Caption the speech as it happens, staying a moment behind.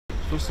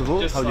First of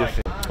all, how do you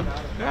feel?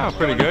 Yeah,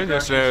 pretty good.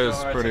 Yesterday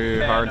was a pretty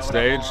hard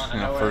stage.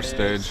 First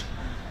stage,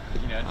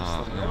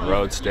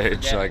 road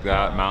stage like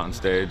that, mountain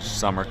stage,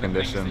 summer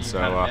conditions. So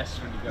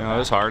it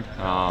was hard.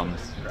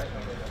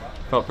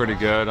 Felt pretty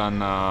good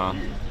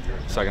on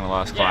second to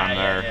last climb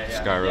there. This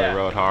guy really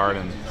rode hard,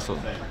 and so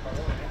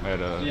we had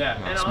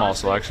a small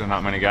selection,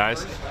 not many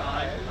guys.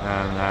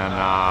 And then,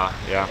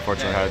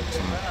 unfortunately had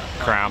some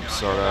cramps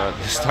sort of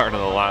at the start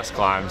of the last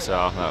climb, so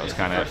that was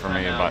kind of it for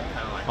me. But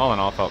all in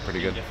all, felt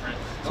pretty good.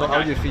 So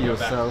how do you feel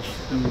yourself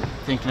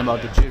thinking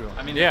about the Giro?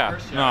 Yeah,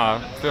 no, I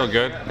feel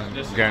good.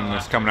 Again,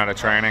 just coming out of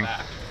training,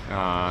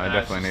 I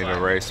definitely need a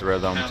race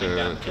rhythm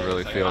to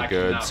really feel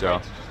good.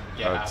 So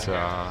that's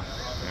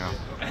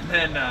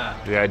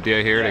the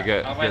idea here, to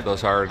get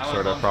those hard,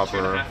 sort of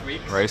proper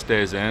race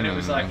days in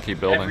and keep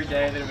building.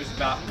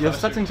 You're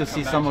starting to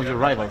see some of your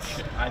rivals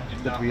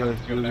that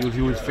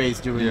you will face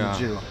during the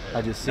Giro.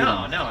 How do you see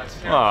them?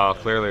 Well,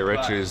 clearly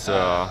Richie's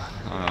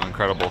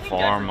incredible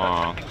form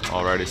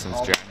already since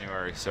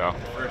January, so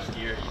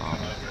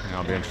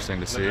it'll be interesting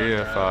to see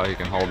if he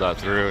can hold that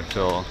through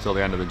till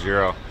the end of the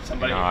Giro.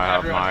 I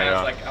have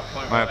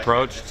my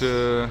approach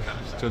to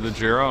the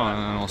Giro,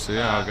 and we'll see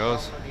how it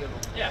goes.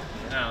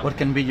 What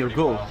can be your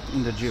goal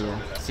in the Giro?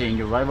 Seeing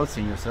your rivals,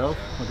 seeing yourself?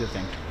 What do you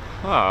think?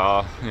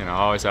 Well, I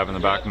always have in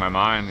the back of my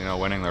mind,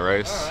 winning the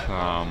race.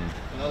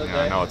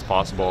 I know it's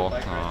possible,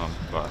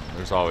 but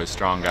there's always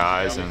strong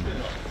guys, and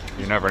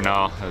you never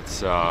know.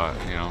 It's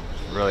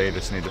really you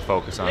just need to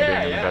focus on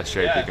being in the best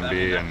shape you can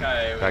be, and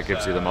that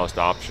gives you the most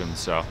options.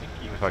 So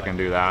if I can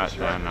do that,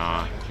 then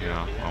I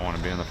want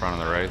to be in the front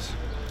of the race.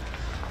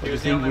 What do you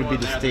think will be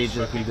the stage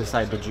that will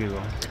decide the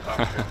Giro?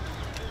 I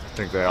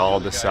think they all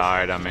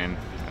decide. I mean,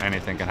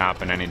 anything can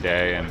happen any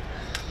day, and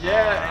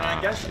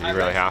you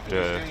really have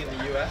to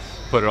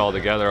put it all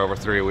together over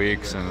 3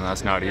 weeks, and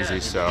that's not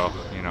easy. So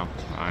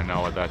I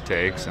know what that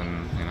takes,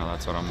 and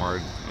that's what I'm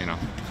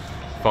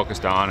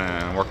focused on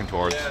and working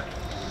towards.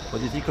 What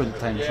do you think of the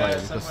time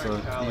trial?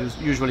 Because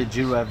usually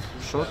Giro have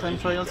short time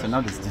trials, and now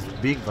this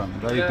big one,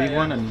 very big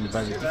one, and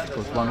very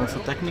difficult one also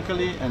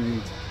technically.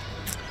 And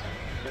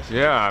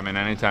yeah, I mean,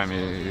 anytime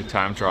you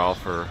time trial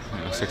for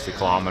 60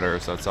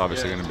 kilometers, that's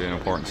obviously going to be an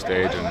important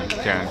stage and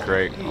can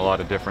create a lot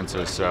of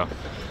differences. So,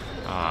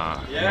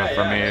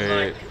 for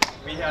me,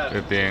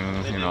 it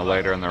being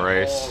later in the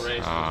race,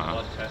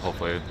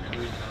 hopefully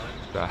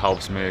that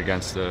helps me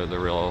against the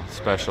real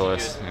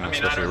specialists.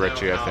 Especially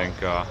Richie. I think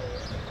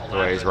the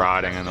way he's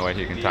riding and the way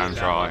he can time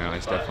trial,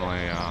 he's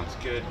definitely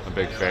a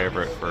big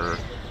favorite for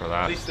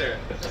that.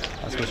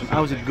 Last question: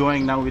 how's it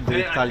going now with the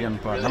Italian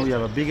part? Now we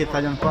have a big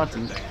Italian part,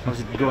 and how's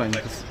it going?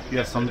 Because you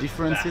have some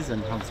differences,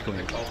 and how's it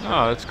going?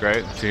 Oh, it's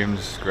great. The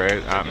team's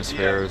great.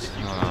 Atmosphere is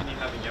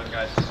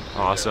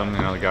awesome.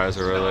 The guys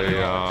are really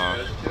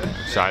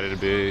excited to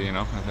be,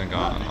 I think,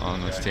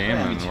 on this team,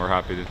 and we're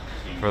happy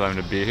for them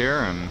to be here,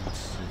 and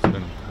it's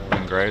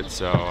been great.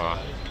 So,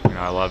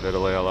 I love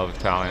Italy. I love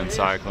Italian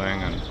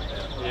cycling, and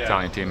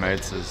Italian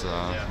teammates is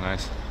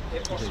nice.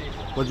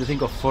 What do you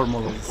think of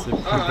Formolo? It's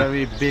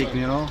very big,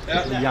 young.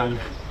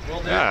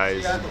 Yeah,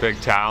 he's a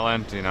big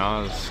talent.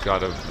 He's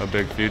got a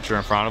big future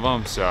in front of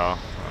him. So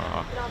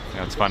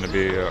it's fun to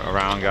be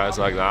around guys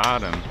like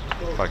that, and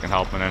if I can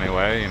help in any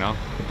way,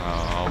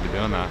 I'll be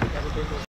doing that.